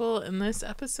people in this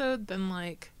episode than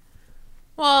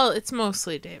well, it's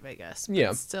mostly Dave, I guess. But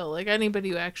Yeah. still, anybody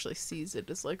who actually sees it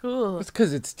is like, oh. It's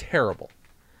because it's terrible.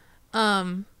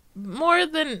 More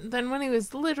than when he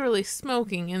was literally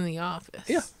smoking in the office.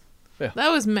 Yeah. Yeah. That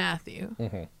was Matthew.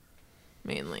 Mhm.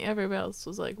 Mainly. Everybody else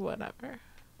was like, whatever.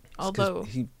 'Cause Although,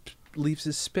 he leaves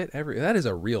his spit everywhere. That is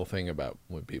a real thing about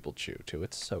when people chew, too.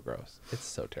 It's so gross. It's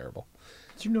so terrible.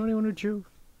 Did you know anyone who chew?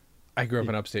 I grew up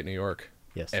in upstate New York.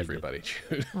 Yes. you did. Everybody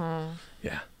chewed. oh.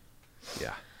 Yeah.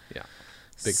 Yeah. Yeah.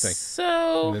 Big thing.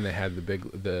 So, And then they had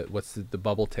the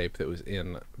bubble tape that was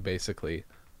in basically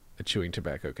a chewing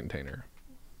tobacco container.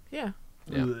 yeah.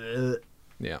 Yeah. Blech.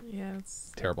 Yeah. Yeah,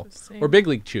 it's Terrible. the same. Or Big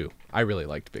League Chew. I really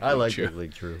liked Big League I like Chew. Big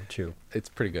League chew. It's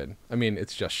pretty good. I mean,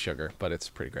 it's just sugar, but it's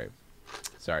pretty great.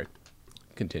 Sorry.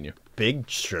 Continue. Big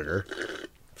sugar.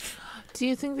 Do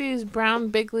you think they use brown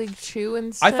Big League Chew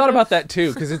instead? I thought of- about that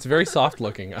too because it's very soft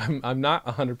looking. I'm not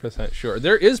 100% sure.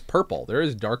 There is purple. There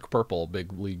is dark purple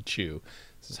Big League Chew.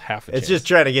 This is half a It's chance. just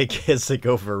trying to get kids to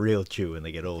go for real chew when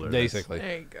they get older. basically.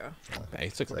 There you go. It's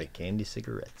Basically. like candy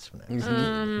cigarettes. When I was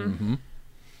Mm-hmm.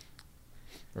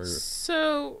 Or,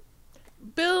 So,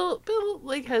 Bill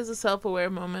has a self-aware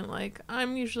moment.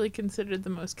 I'm usually considered the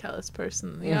most callous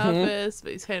person in the office,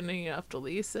 but he's handing it off to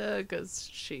Lisa because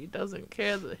she doesn't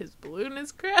care that his balloon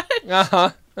is cracked.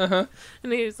 And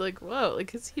he's like, "Whoa!"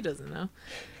 Because he doesn't know.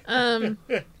 I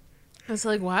was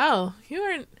like, "Wow,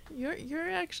 you're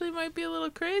actually might be a little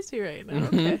crazy right now."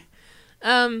 Okay.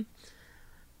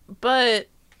 But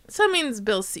so that means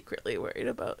Bill's secretly worried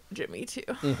about Jimmy too.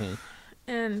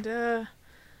 And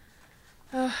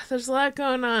there's a lot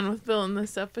going on with Bill in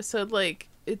this episode.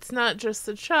 It's not just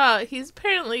the Chaw. He's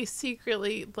apparently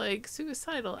secretly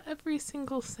suicidal every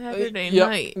single Saturday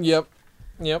night. Yep.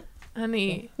 And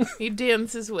he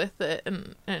dances with it.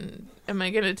 And am I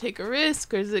gonna take a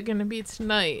risk or is it gonna be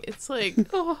tonight? It's like,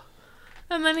 oh.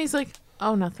 And then he's like,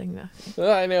 oh, nothing.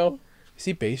 I know. Is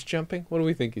he base jumping? What do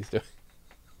we think he's doing?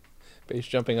 Base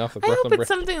jumping off the I Brooklyn hope it's Bridge.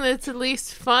 something that's at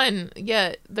least fun,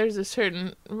 yet there's a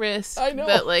certain risk. I know.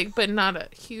 That, but not a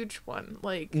huge one.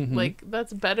 Mhm.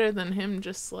 That's better than him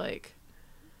just,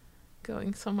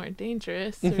 going somewhere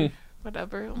dangerous or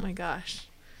whatever. Oh, my gosh.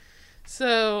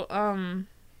 So,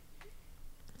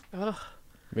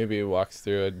 Maybe he walks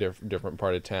through a different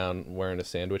part of town wearing a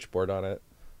sandwich board on it.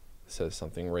 Says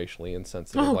something racially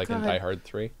insensitive, Oh, like in God. Die Hard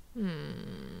 3.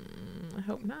 I I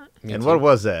hope not. And what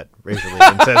was that racially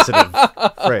insensitive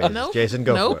phrase? Nope. Jason,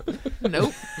 go for it.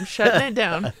 Nope. I'm shutting it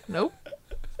down. Nope.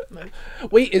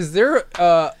 Wait, is there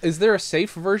a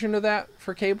safe version of that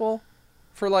for cable?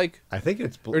 For like, I think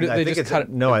it's. Or did I they think just it's cut it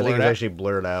no. I think blurred it's out? actually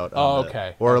blurred out. Oh, on the-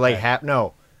 okay. Or like Okay.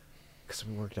 no, because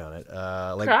we worked on it.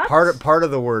 Like Crops? part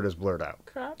of the word is blurred out.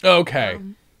 Crap. okay,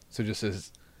 so just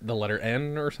as the letter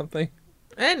N or something.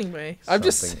 Anyway. I'm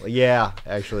just. Something- yeah,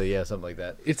 actually, yeah, something like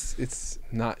that. It's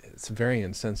not. It's very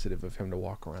insensitive of him to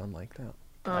walk around like that.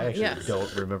 I actually yes.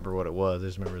 don't remember what it was. I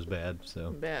just remember it was bad. So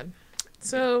Bad.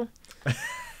 So,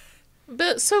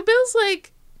 Bill's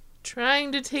like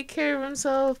trying to take care of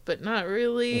himself, but not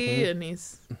really, and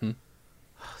he's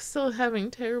still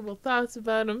having terrible thoughts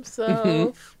about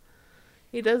himself.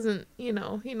 He doesn't, he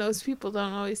knows people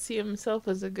don't always see himself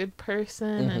as a good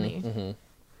person, and he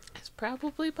is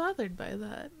probably bothered by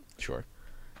that. Sure.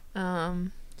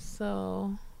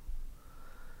 So,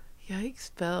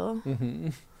 yikes, Bill.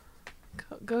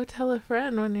 Go tell a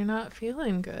friend when you're not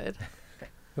feeling good.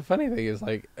 The funny thing is,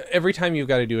 like, every time you've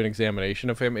got to do an examination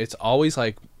of him, it's always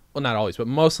like, well, not always, but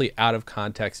mostly out of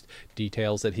context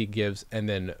details that he gives and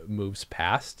then moves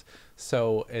past.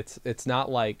 So it's not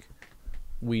like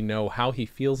we know how he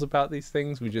feels about these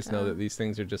things. We just know that these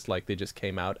things are just like they just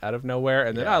came out of nowhere,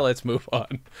 and then let's move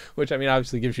on. Which, I mean,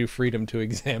 obviously gives you freedom to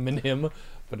examine him,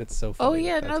 but it's so funny. Oh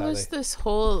yeah, that no, that's how there's this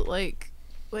whole like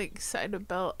side of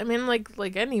Bell. I mean,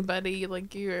 like anybody,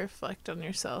 like you reflect on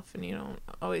yourself, and you don't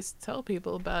always tell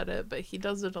people about it, but he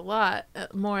does it a lot,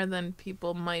 more than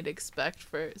people might expect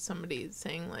for somebody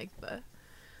saying like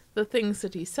the things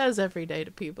that he says every day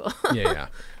to people. Yeah.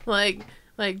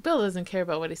 Like Bill doesn't care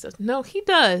about what he says. No, he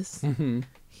does.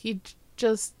 He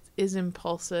just is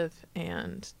impulsive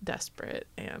and desperate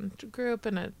and grew up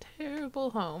in a terrible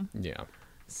home. Yeah.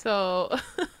 So,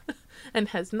 and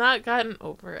has not gotten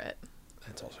over it.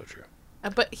 That's also true.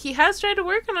 But he has tried to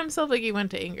work on himself. Like he went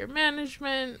to anger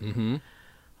management.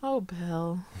 Oh,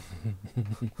 Bill.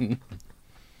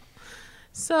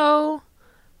 So,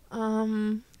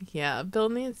 yeah, Bill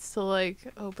needs to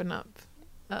like open up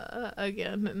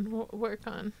again and work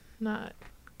on not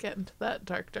getting to that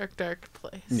dark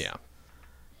place. Yeah.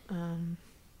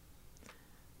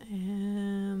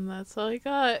 And that's all I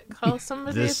got. Call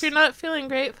somebody if you're not feeling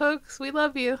great, folks. We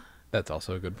love you. That's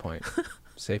also a good point.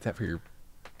 Save that for your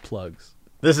plugs.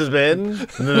 this has been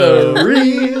The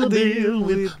Real Deal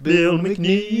with Bill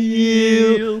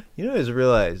McNeil. You know, I just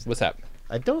realized What's that?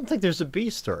 I don't think there's a B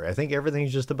story. I think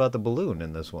everything's just about the balloon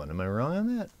in this one. Am I wrong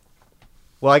on that?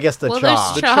 Well, I guess the Well,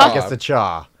 Chaw. there's Chaw. I guess the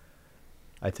Chaw.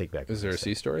 I take back. Is what there I a said.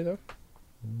 C story though?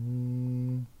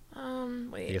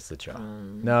 Wait. I guess the Chaw.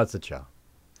 No, it's the Chaw.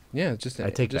 Yeah, just I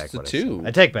take just back the what I two. said.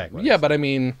 I take back what I Yeah, said. but I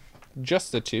mean,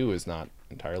 just the two is not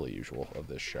entirely usual of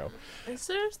this show. Is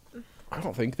there? I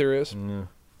don't think there is.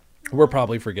 We're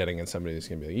probably forgetting, and somebody's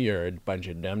gonna be like, "You're a bunch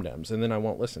of dum-dums," and then I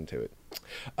won't listen to it.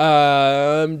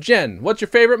 Jen, what's your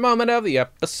favorite moment of the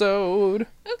episode?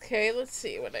 Okay, let's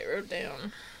see what I wrote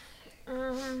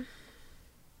down.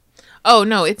 Oh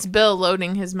no, it's Bill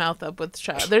loading his mouth up with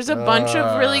Chaw. There's a bunch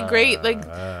of really great like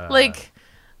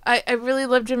I really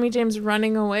love Jimmy James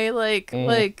running away like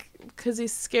because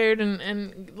he's scared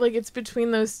and like it's between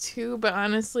those two. But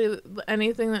honestly,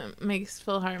 anything that makes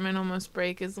Phil Hartman almost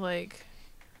break is like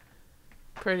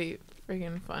pretty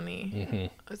friggin' funny.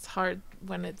 It's hard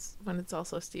when it's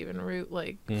also Stephen Root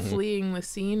like fleeing the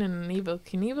scene in an Evel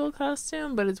Knievel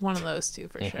costume, but it's one of those two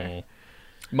for sure.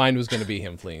 Mine was gonna be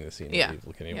him fleeing the scene. Yeah. Of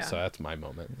Evel Knievel, Yeah. so that's my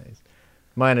moment.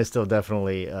 Mine is still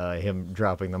definitely him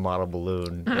dropping the model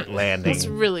balloon, landing. It's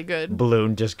really good.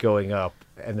 Balloon just going up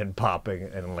and then popping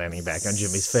and landing back on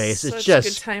Jimmy's face. It's Such just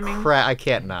good timing. I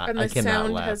can't not. And I the cannot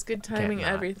sound laugh. has good Can't timing, not.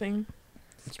 everything.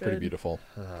 It's pretty good. beautiful.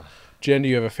 Jen, do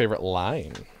you have a favorite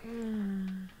line?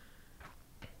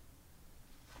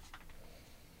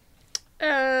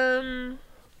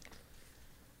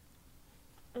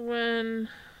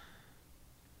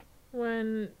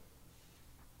 When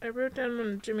I wrote down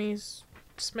when Jimmy's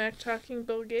smack talking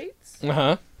Bill Gates.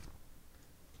 Uh-huh.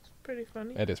 It's pretty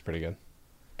funny. That is pretty good.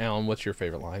 Alan, what's your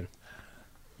favorite line?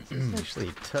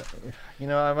 Actually,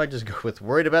 I might just go with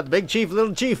worried about the big chief,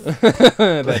 little chief.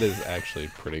 That is actually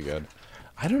pretty good.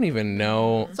 I don't even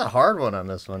know. It's a hard one on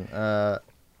this one.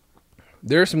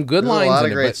 There are some good There's lines a lot in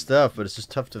of it, great but stuff, but it's just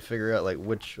tough to figure out like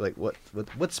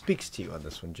what speaks to you on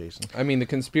this one, Jason. I mean, the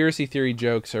conspiracy theory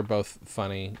jokes are both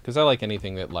funny because I like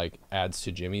anything that like adds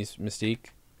to Jimmy's mystique.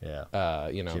 Yeah.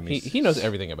 He knows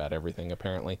everything about everything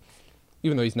apparently,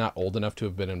 even though he's not old enough to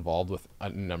have been involved with a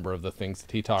number of the things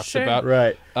that he talks Sure. about.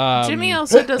 Right. Jimmy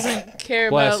also doesn't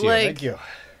care bless about you. like Thank you.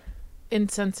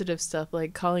 insensitive stuff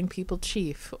like calling people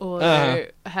chief or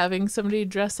having somebody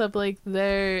dress up like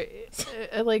they're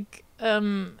like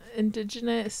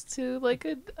indigenous to like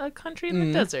a country in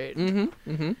the desert.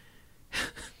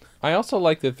 I also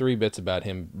like the 3 bits about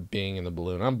him being in the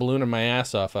balloon. I'm ballooning my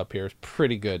ass off up here. It's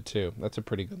pretty good too. That's a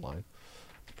pretty good line.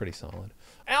 It's pretty solid.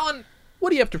 Alan, what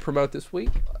do you have to promote this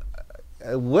week?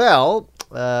 Check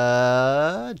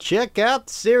out the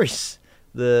series,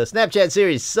 the Snapchat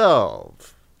series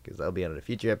Solve, because I'll be on a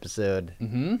future episode.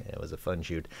 It was a fun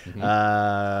shoot.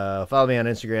 Follow me on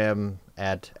Instagram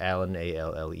at Allen,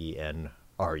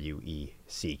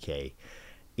 ALLENRUECKERT.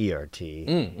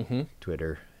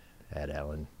 Twitter at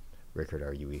Allen Rickert,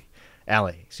 RUE.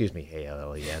 Allen, excuse me,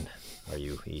 ALLEN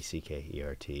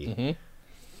RUECKERT.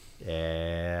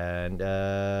 And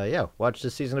yeah, watch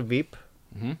this season of Veep.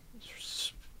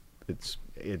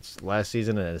 It's last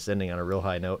season and it's ending on a real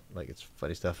high note. Like, it's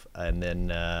funny stuff. And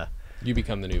then you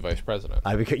become the new vice president.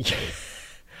 I become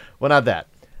well, not that.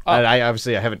 I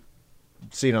obviously I haven't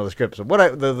seen all the scripts.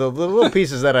 But the little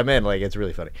pieces that I'm in, like, it's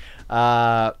really funny.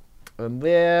 And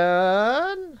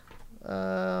then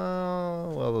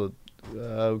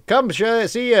come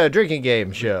see a drinking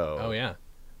game show. Oh yeah.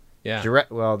 Yeah.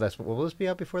 Will this be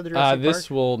out before the Jurassic Park? This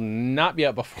will not be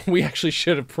out before. We actually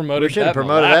should have promoted. We should have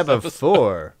promoted that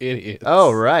before. Idiots.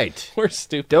 Oh right. We're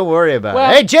stupid. Don't worry about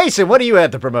it. Hey Jason, what do you have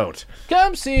to promote?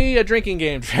 Come see a drinking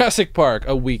game, Jurassic Park,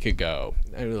 a week ago,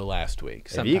 last week.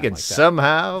 If you can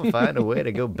somehow find a way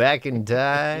to go back in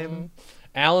time.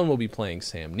 Alan will be playing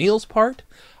Sam Neill's part.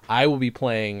 I will be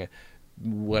playing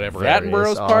whatever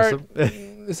Attenborough's part.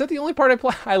 Is that the only part I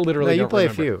play? I literally don't remember. No, you play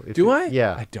a few. Do I?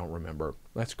 Yeah. I don't remember.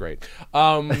 That's great.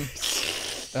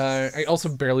 I also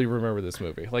barely remember this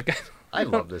movie. Like, I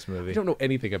love this movie. I don't know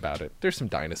anything about it. There's some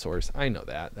dinosaurs. I know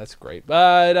that. That's great.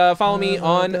 But follow me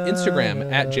on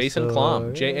Instagram at Jason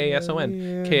Klamm,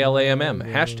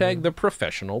 JASONKLAMM, hashtag The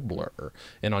Professional Blur,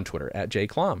 and on Twitter at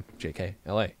JKlamm,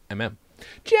 JKLAMM.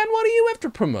 Jen, what do you have to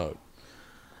promote?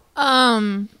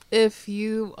 If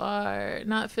you are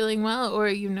not feeling well or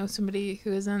you know somebody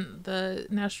who isn't, the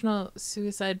National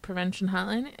Suicide Prevention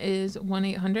Hotline is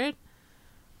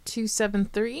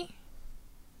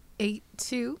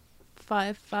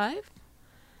 1-800-273-8255.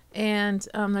 And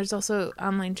there's also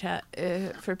online chat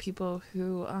for people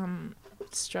who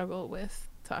struggle with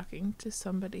talking to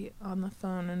somebody on the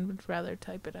phone and would rather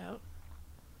type it out.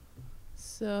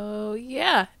 So,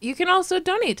 yeah. You can also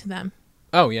donate to them.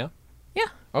 Oh, yeah? Yeah.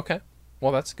 Okay.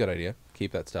 Well, that's a good idea.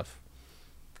 Keep that stuff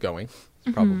going.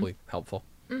 It's probably helpful.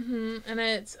 And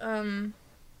it's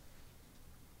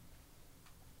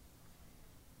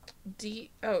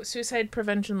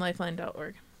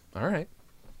suicidepreventionlifeline.org. All right.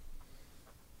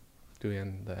 Do we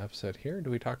end the episode here? Or do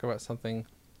we talk about something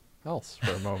else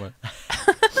for a moment?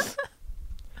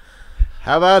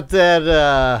 How about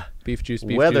that beef juice,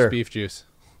 weather. Beef juice.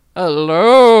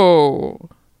 Hello.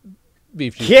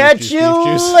 Beef juice. Catch you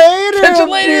later. Catch you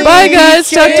later. Bye,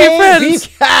 guys. Talk to your friends.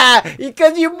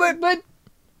 Because you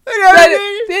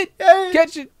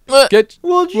Catch you. Well,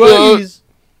 jeez.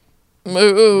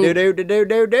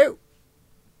 Do.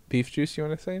 Beef juice, you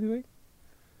want to say anything?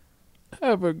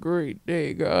 Have a great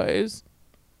day, guys.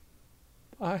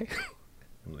 Bye.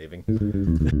 I'm leaving.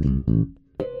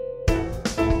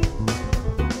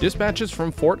 Dispatches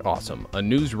from Fort Awesome, a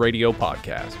news radio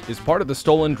podcast, is part of the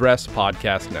Stolen Dress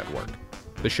Podcast Network.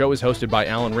 The show is hosted by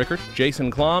Alan Rickert,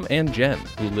 Jason Klamm, and Jen,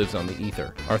 who lives on the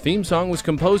ether. Our theme song was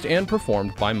composed and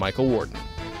performed by Michael Warden.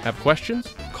 Have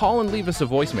questions? Call and leave us a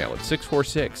voicemail at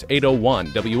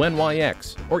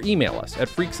 646-801-WNYX or email us at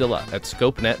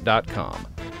freakzilla@scopenet.com.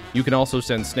 You can also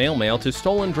send snail mail to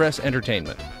Stolen Dress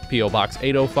Entertainment, P.O. Box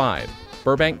 805,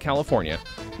 Burbank, California,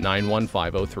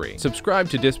 91503. Subscribe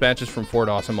to Dispatches from Fort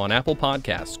Awesome on Apple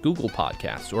Podcasts, Google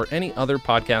Podcasts, or any other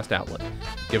podcast outlet.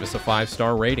 Give us a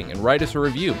 5-star rating and write us a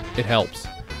review. It helps.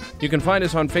 You can find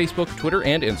us on Facebook, Twitter,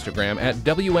 and Instagram at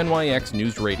WNYX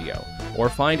News Radio, or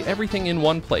find everything in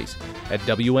one place at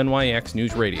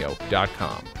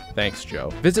WNYXNewsRadio.com. Thanks,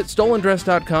 Joe. Visit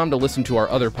StolenDress.com to listen to our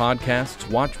other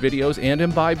podcasts, watch videos, and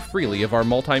imbibe freely of our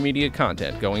multimedia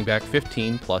content going back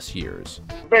 15 plus years.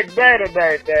 Big day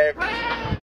today, Dave.